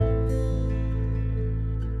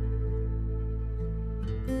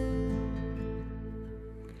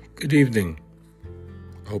Good evening.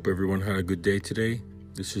 Hope everyone had a good day today.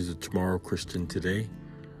 This is the Tomorrow Christian Today,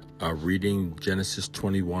 reading Genesis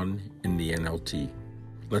 21 in the NLT.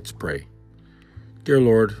 Let's pray. Dear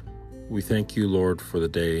Lord, we thank you, Lord, for the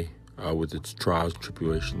day with its trials and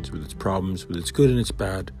tribulations, with its problems, with its good and its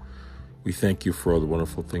bad. We thank you for all the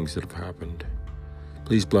wonderful things that have happened.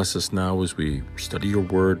 Please bless us now as we study your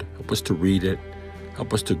word. Help us to read it.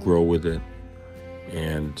 Help us to grow with it.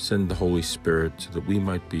 And send the Holy Spirit so that we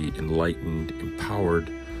might be enlightened, empowered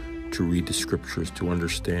to read the scriptures, to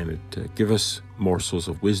understand it, to give us morsels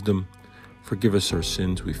of wisdom. Forgive us our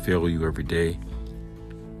sins. We fail you every day.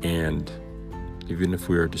 And even if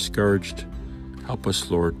we are discouraged, help us,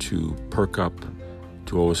 Lord, to perk up,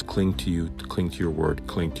 to always cling to you, to cling to your word,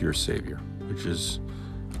 cling to your Savior, which is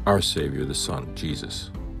our Savior, the Son, Jesus.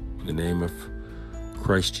 In the name of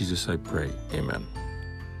Christ Jesus, I pray. Amen.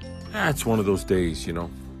 It's one of those days, you know.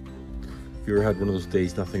 If you ever had one of those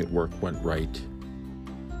days, nothing at work went right.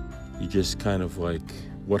 You just kind of like,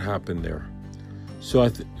 what happened there? So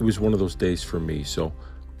it was one of those days for me. So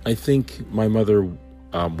I think my mother,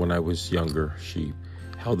 when I was younger, she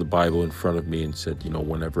held the Bible in front of me and said,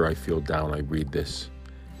 whenever I feel down, I read this.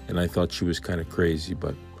 And I thought she was kind of crazy,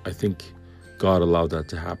 but I think God allowed that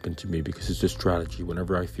to happen to me because it's a strategy.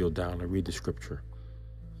 Whenever I feel down, I read the scripture.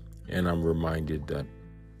 And I'm reminded that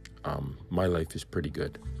my life is pretty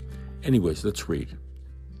good. Anyways, let's read.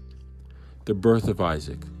 The birth of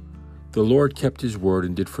Isaac. The Lord kept his word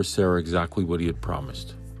and did for Sarah exactly what he had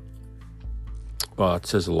promised. Well, it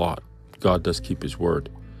says a lot. God does keep his word.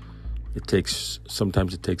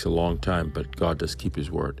 Sometimes it takes a long time, but God does keep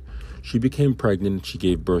his word. She became pregnant and she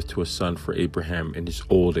gave birth to a son for Abraham in his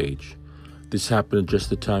old age. This happened at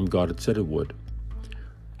just the time God had said it would.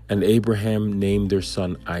 And Abraham named their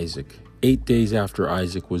son Isaac. 8 days after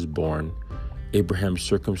Isaac was born, Abraham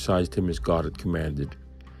circumcised him as God had commanded.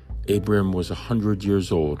 Abraham was 100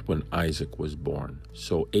 years old when Isaac was born.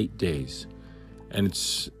 So 8 days. And it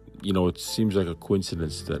seems like a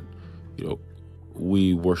coincidence that,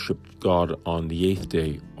 we worship God on the 8th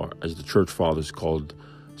day, or as the church fathers called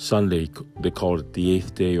Sunday, they called it the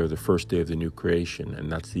 8th day or the first day of the new creation,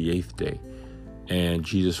 and that's the 8th day. And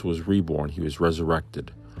Jesus was reborn. He was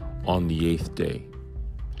resurrected on the 8th day.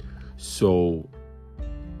 So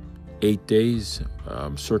 8 days,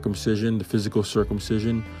 circumcision, the physical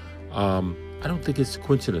circumcision, I don't think it's a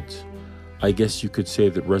coincidence. I guess you could say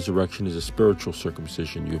that resurrection is a spiritual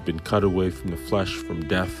circumcision. You've been cut away from the flesh, from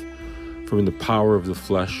death, from the power of the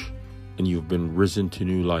flesh, and you've been risen to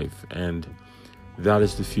new life. And that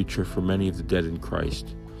is the future for many of the dead in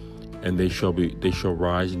Christ. And they shall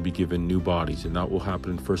rise and be given new bodies. And that will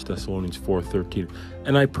happen in 1 Thessalonians 4:13.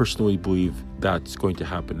 And I personally believe that's going to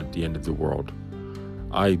happen at the end of the world.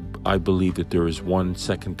 I believe that there is one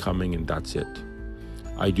second coming and that's it.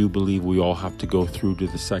 I do believe we all have to go through to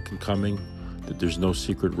the second coming, that there's no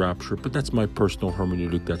secret rapture. But that's my personal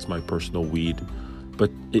hermeneutic. That's my personal weed. But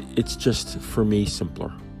it's just, for me,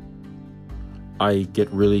 simpler. I get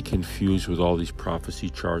really confused with all these prophecy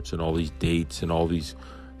charts and all these dates and all these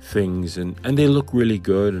things, and they look really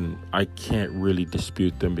good, and I can't really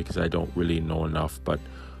dispute them because I don't really know enough, but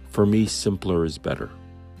for me, simpler is better.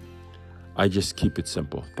 I just keep it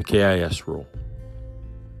simple, the KIS rule.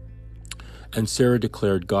 And Sarah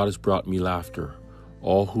declared, God has brought me laughter.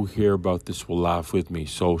 All who hear about this will laugh with me.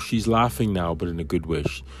 So she's laughing now, but in a good way.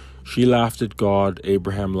 She laughed at God,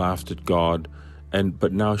 Abraham laughed at God,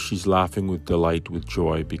 but now she's laughing with delight, with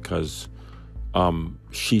joy, because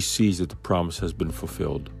she sees that the promise has been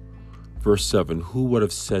fulfilled. Verse 7, who would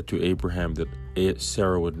have said to Abraham that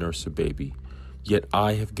Sarah would nurse a baby? Yet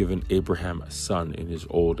I have given Abraham a son in his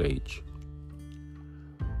old age.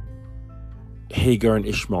 Hagar and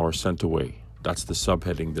Ishmael are sent away. That's the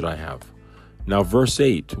subheading that I have. Now verse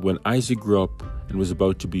 8, when Isaac grew up and was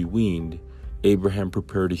about to be weaned, Abraham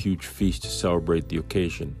prepared a huge feast to celebrate the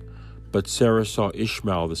occasion. But Sarah saw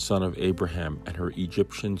Ishmael, the son of Abraham, and her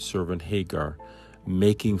Egyptian servant Hagar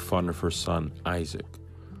making fun of her son Isaac.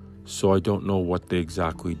 So I don't know what they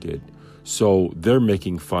exactly did. So they're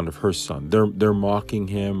making fun of her son. They're mocking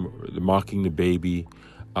him, they're mocking the baby.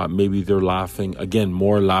 Maybe they're laughing. Again,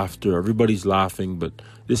 more laughter. Everybody's laughing, but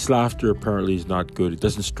this laughter apparently is not good. It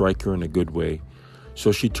doesn't strike her in a good way.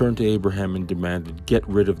 So she turned to Abraham and demanded, get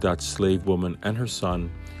rid of that slave woman and her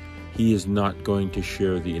son. He is not going to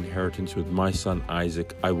share the inheritance with my son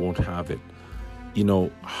Isaac. I won't have it.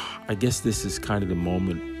 I guess this is kind of the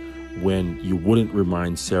moment when you wouldn't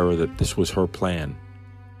remind Sarah that this was her plan.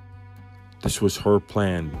 This was her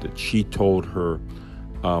plan, that she told her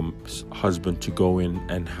husband to go in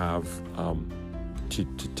and have to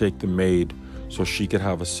take the maid so she could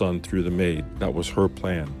have a son through the maid. That was her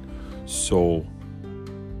plan. So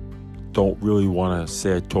don't really want to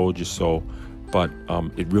say I told you so, but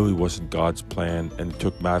it really wasn't God's plan, and it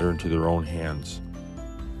took matter into their own hands.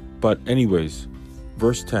 But anyways,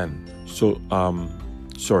 verse 10.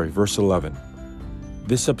 Verse 11.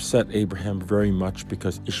 This upset Abraham very much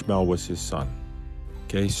because Ishmael was his son.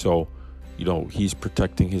 Okay, so, he's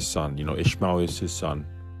protecting his son. Ishmael is his son.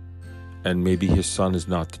 And maybe his son is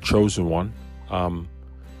not the chosen one,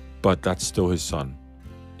 but that's still his son.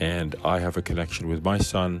 And I have a connection with my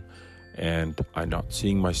son, and I'm not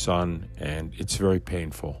seeing my son, and it's very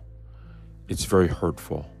painful. It's very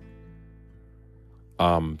hurtful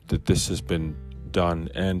that this has been done.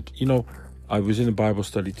 And, I was in a Bible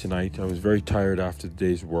study tonight. I was very tired after the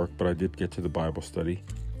day's work, but I did get to the Bible study.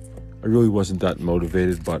 I really wasn't that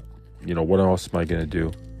motivated, but, what else am I going to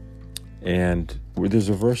do? And there's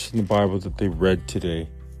a verse in the Bible that they read today.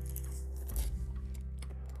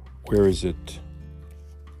 Where is it?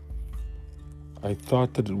 I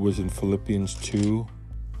thought that it was in Philippians 2.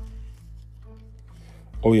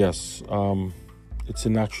 Oh, yes. It's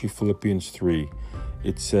in actually Philippians 3.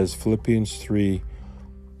 It says, Philippians 3,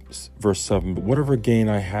 verse 7, "But whatever gain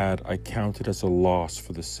I had, I counted as a loss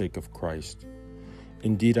for the sake of Christ.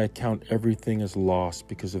 Indeed, I count everything as loss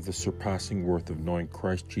because of the surpassing worth of knowing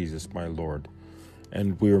Christ Jesus, my Lord."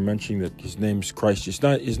 And we were mentioning that his name is Christ.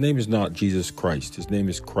 His name is not Jesus Christ. His name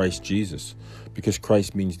is Christ Jesus, because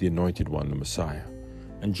Christ means the anointed one, the Messiah.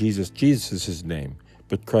 And Jesus is his name,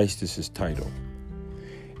 but Christ is his title.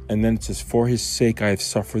 And then it says, "For his sake I have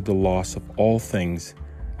suffered the loss of all things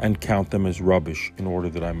and count them as rubbish, in order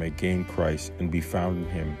that I may gain Christ and be found in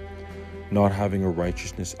him, not having a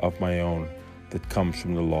righteousness of my own that comes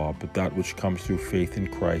from the law, but that which comes through faith in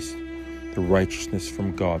Christ, the righteousness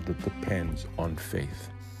from God that depends on faith."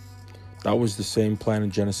 That was the same plan in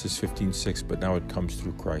Genesis 15:6, but now it comes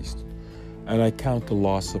through Christ. And I count the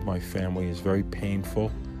loss of my family as very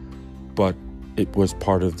painful, but it was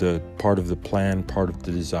part of the plan, part of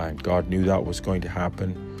the design. God knew that was going to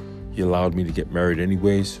happen. He allowed me to get married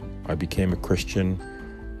anyways. I became a Christian,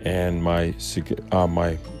 and my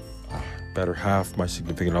better half, my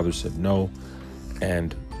significant other, said no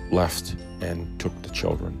and left and took the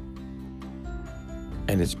children.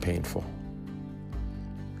 And it's painful.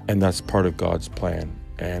 And that's part of God's plan,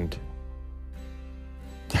 and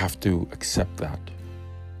you have to accept that.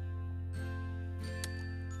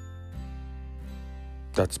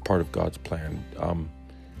 That's part of God's plan.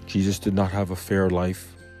 Jesus did not have a fair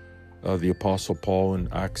life. The Apostle Paul in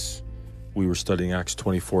Acts, we were studying Acts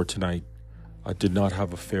 24 tonight, did not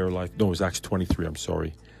have a fair life. No, it was Acts 23, I'm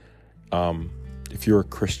sorry. If you're a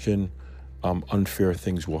Christian, unfair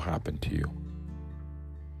things will happen to you.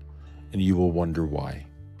 And you will wonder why.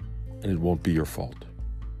 And it won't be your fault.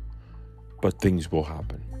 But things will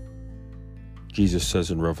happen. Jesus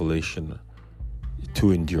says in Revelation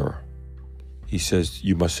to endure. He says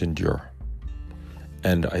you must endure.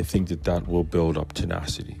 And I think that will build up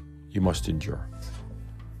tenacity. You must endure.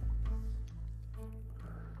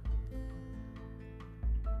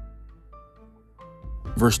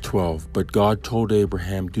 Verse 12, "But God told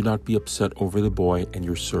Abraham, 'Do not be upset over the boy and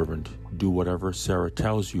your servant. Do whatever Sarah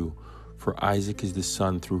tells you, for Isaac is the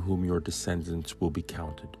son through whom your descendants will be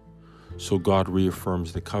counted.'" So God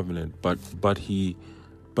reaffirms the covenant, but he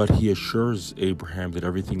assures Abraham that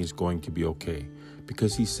everything is going to be okay.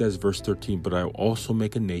 Because he says, verse 13, "But I will also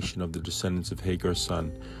make a nation of the descendants of Hagar's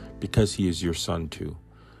son, because he is your son too."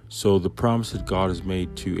 So the promise that God has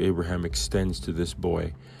made to Abraham extends to this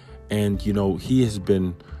boy. And, he has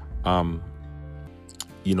been,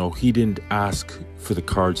 he didn't ask for the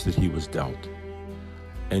cards that he was dealt.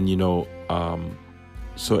 And,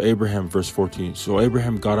 so Abraham, verse 14, "So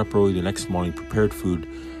Abraham got up early the next morning, prepared food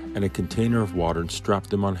and a container of water, and strapped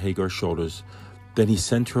them on Hagar's shoulders. Then he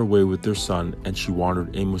sent her away with their son, and she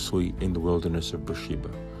wandered aimlessly in the wilderness of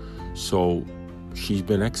Beersheba." So she's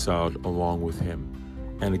been exiled along with him.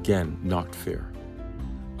 And again, not fair.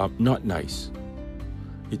 Not nice.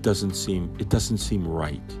 It doesn't seem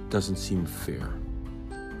right. It doesn't seem fair.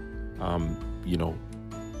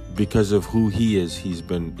 Because of who he is, it's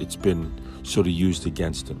been sort of used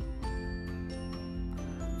against him.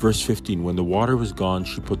 Verse 15, "When the water was gone,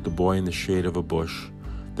 she put the boy in the shade of a bush.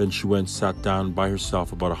 Then she went and sat down by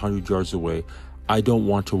herself about 100 yards away. 'I don't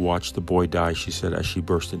want to watch the boy die,' she said as she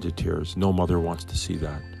burst into tears. No mother wants to see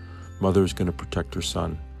that. Mother is going to protect her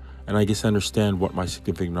son. And I guess I understand what my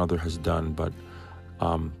significant other has done, but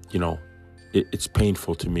it's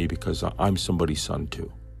painful to me because I'm somebody's son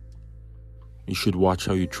too. You should watch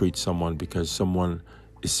how you treat someone, because someone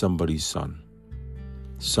is somebody's son.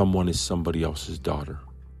 Someone is somebody else's daughter.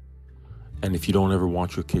 And if you don't ever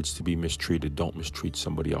want your kids to be mistreated, don't mistreat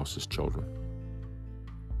somebody else's children.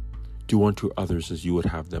 Do unto others as you would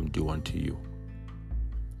have them do unto you.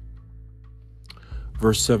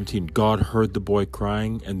 Verse 17, God heard the boy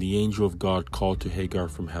crying, and the angel of God called to Hagar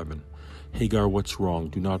from heaven. Hagar, what's wrong?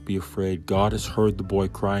 Do not be afraid. God has heard the boy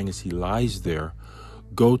crying as he lies there.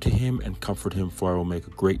 Go to him and comfort him, for I will make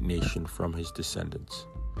a great nation from his descendants.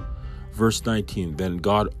 Verse 19, then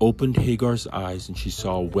God opened Hagar's eyes, and she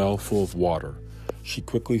saw a well full of water. She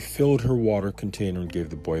quickly filled her water container and gave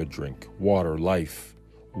the boy a drink. Water, life,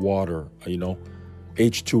 water,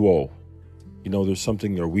 H2O. There's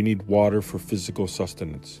something there. We need water for physical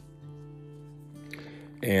sustenance.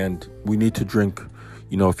 And we need to drink,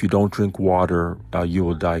 if you don't drink water, you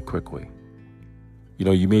will die quickly.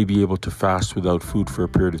 You may be able to fast without food for a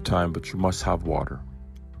period of time, but you must have water.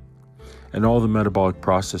 And all the metabolic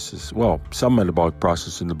processes, some metabolic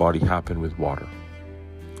processes in the body happen with water.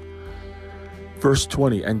 Verse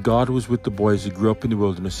 20, and God was with the boy as he grew up in the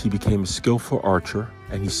wilderness. He became a skillful archer,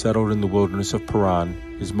 and he settled in the wilderness of Paran.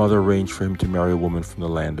 His mother arranged for him to marry a woman from the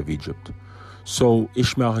land of Egypt. So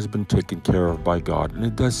Ishmael has been taken care of by God, and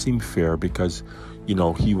it does seem fair because,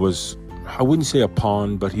 he was, I wouldn't say a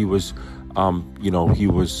pawn, but he was, he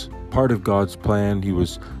was part of God's plan. He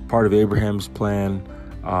was part of Abraham's plan.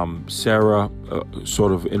 Sarah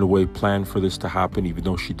sort of, in a way, planned for this to happen, even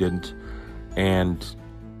though she didn't. And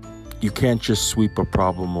you can't just sweep a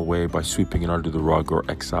problem away by sweeping it under the rug or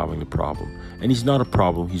exiling the problem. And he's not a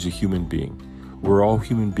problem, he's a human being. We're all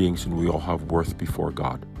human beings and we all have worth before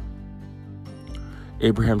God.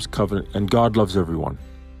 Abraham's covenant, and God loves everyone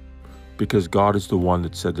because God is the one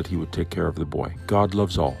that said that he would take care of the boy. God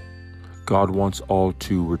loves all. God wants all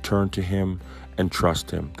to return to him and trust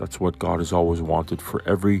him. That's what God has always wanted for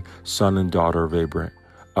every son and daughter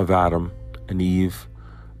of Adam and Eve.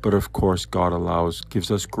 But of course, God gives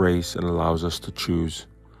us grace and allows us to choose,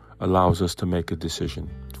 allows us to make a decision.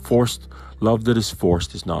 Love that is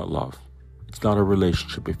forced is not love. It's not a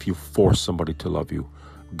relationship if you force somebody to love you.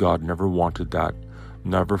 God never wanted that,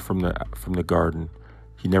 never from the garden.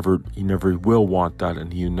 He never will want that,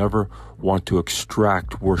 and he never want to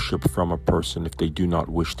extract worship from a person if they do not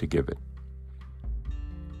wish to give it.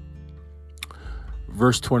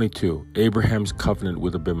 Verse 22, Abraham's covenant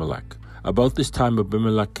with Abimelech. About this time,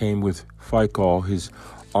 Abimelech came with Phicol, his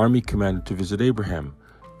army commander, to visit Abraham.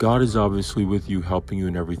 God is obviously with you, helping you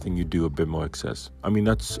in everything you do, Abimelech says.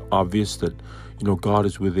 That's obvious that, God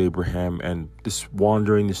is with Abraham, and this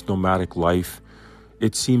wandering, this nomadic life,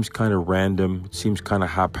 it seems kind of random, it seems kind of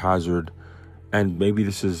haphazard, and maybe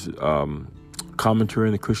this is commentary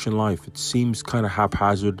in the Christian life. It seems kind of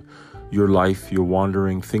haphazard, your life, you're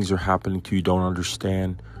wandering, things are happening to you, you don't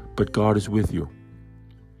understand, but God is with you.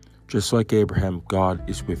 Just like Abraham, God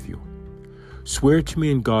is with you. Swear to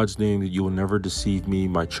me in God's name that you will never deceive me,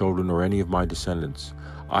 my children, or any of my descendants.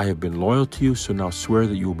 I have been loyal to you, so now swear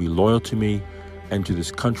that you will be loyal to me and to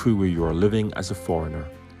this country where you are living as a foreigner.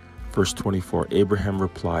 Verse 24, Abraham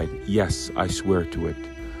replied, yes, I swear to it.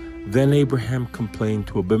 Then Abraham complained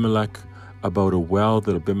to Abimelech about a well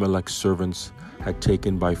that Abimelech's servants had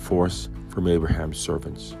taken by force from Abraham's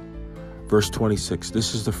servants. Verse 26,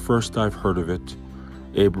 this is the first I've heard of it.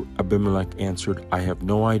 Abimelech answered, I have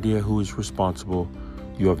no idea who is responsible.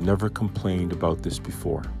 You have never complained about this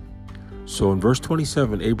before. So in verse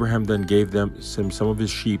 27, Abraham then gave some of his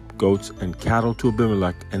sheep, goats, and cattle to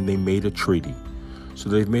Abimelech, and they made a treaty. So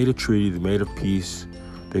they've made a treaty, they made a peace,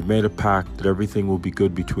 they've made a pact that everything will be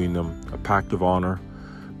good between them, a pact of honor.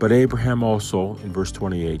 But Abraham also, in verse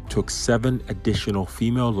 28, took 7 additional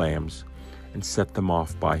female lambs and set them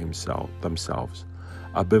off by themselves.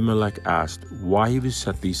 Abimelech asked, why have you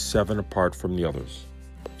set these 7 apart from the others?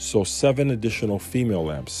 So 7 additional female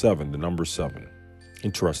lambs, 7, the number 7.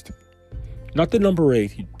 Interesting. Not the number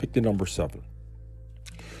 8, he picked the number 7.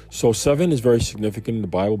 So 7 is very significant in the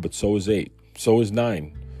Bible, but so is 8, so is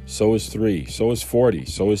 9, so is 3, so is 40,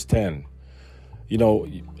 so is 10.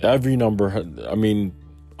 Every number,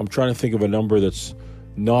 I'm trying to think of a number that's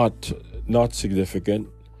not significant.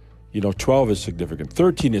 12 is significant,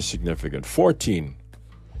 13 is significant, 14,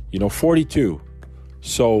 42.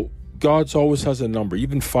 So God always has a number.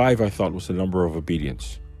 Even 5 I thought was the number of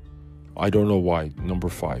obedience. I don't know why, number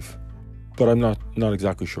 5. But I'm not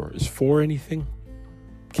exactly sure. Is 4 anything?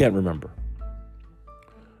 Can't remember.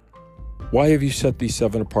 Why have you set these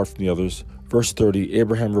 7 apart from the others? Verse 30,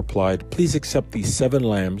 Abraham replied, please accept these 7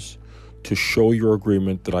 lambs to show your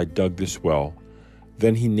agreement that I dug this well.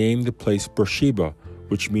 Then he named the place Beersheba,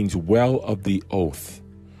 which means well of the oath,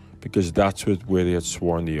 because that's where they had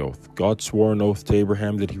sworn the oath. God swore an oath to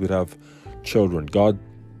Abraham that he would have children. God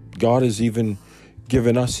has even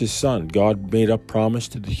given us his son. God made a promise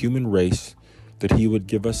to the human race that he would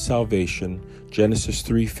give us salvation. Genesis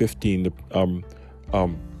 3:15,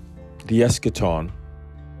 the eschaton,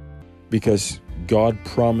 because God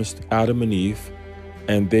promised Adam and Eve,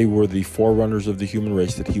 and they were the forerunners of the human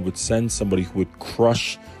race, that he would send somebody who would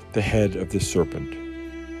crush the head of the serpent.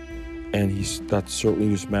 And that certainly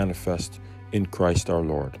was manifest in Christ our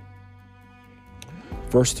Lord.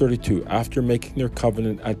 Verse 32, after making their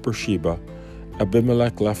covenant at Beersheba,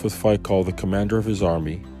 Abimelech left with Phicol, the commander of his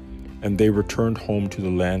army, and they returned home to the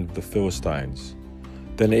land of the Philistines.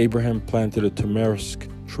 Then Abraham planted a tamarisk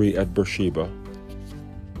tree at Beersheba,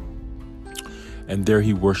 and there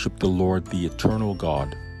he worshipped the Lord, the eternal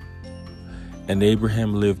God. And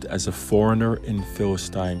Abraham lived as a foreigner in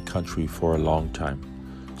Philistine country for a long time.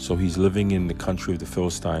 So he's living in the country of the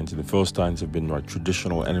Philistines, and the Philistines have been like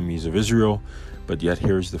traditional enemies of Israel, but yet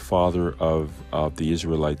here's the father of the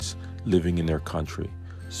Israelites living in their country.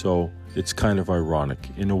 So it's kind of ironic.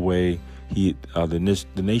 In a way, the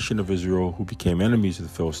nation of Israel, who became enemies of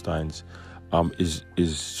the Philistines,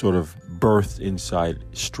 is sort of birthed inside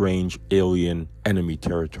strange alien enemy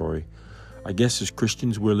territory. I guess as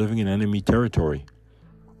Christians, we're living in enemy territory.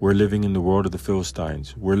 We're living in the world of the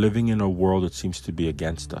Philistines. We're living in a world that seems to be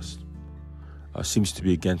against us, seems to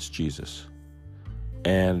be against Jesus.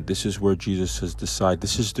 And this is where Jesus has decided,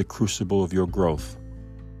 this is the crucible of your growth,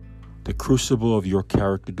 the crucible of your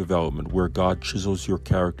character development, where God chisels your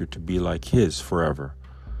character to be like his forever,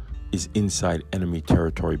 is inside enemy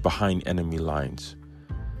territory, behind enemy lines.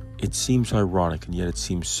 It seems ironic, and yet it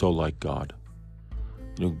seems so like God.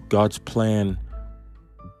 God's plan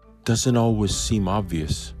doesn't always seem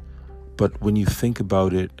obvious, but when you think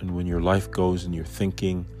about it, and when your life goes and you're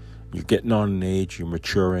thinking, you're getting on in age, you're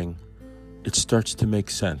maturing, it starts to make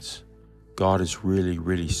sense. God is really,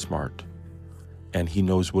 really smart, and he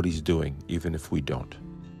knows what he's doing, even if we don't.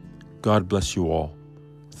 God bless you all.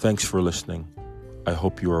 Thanks for listening. I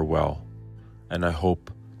hope you are well, and I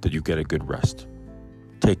hope that you get a good rest.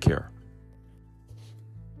 Take care.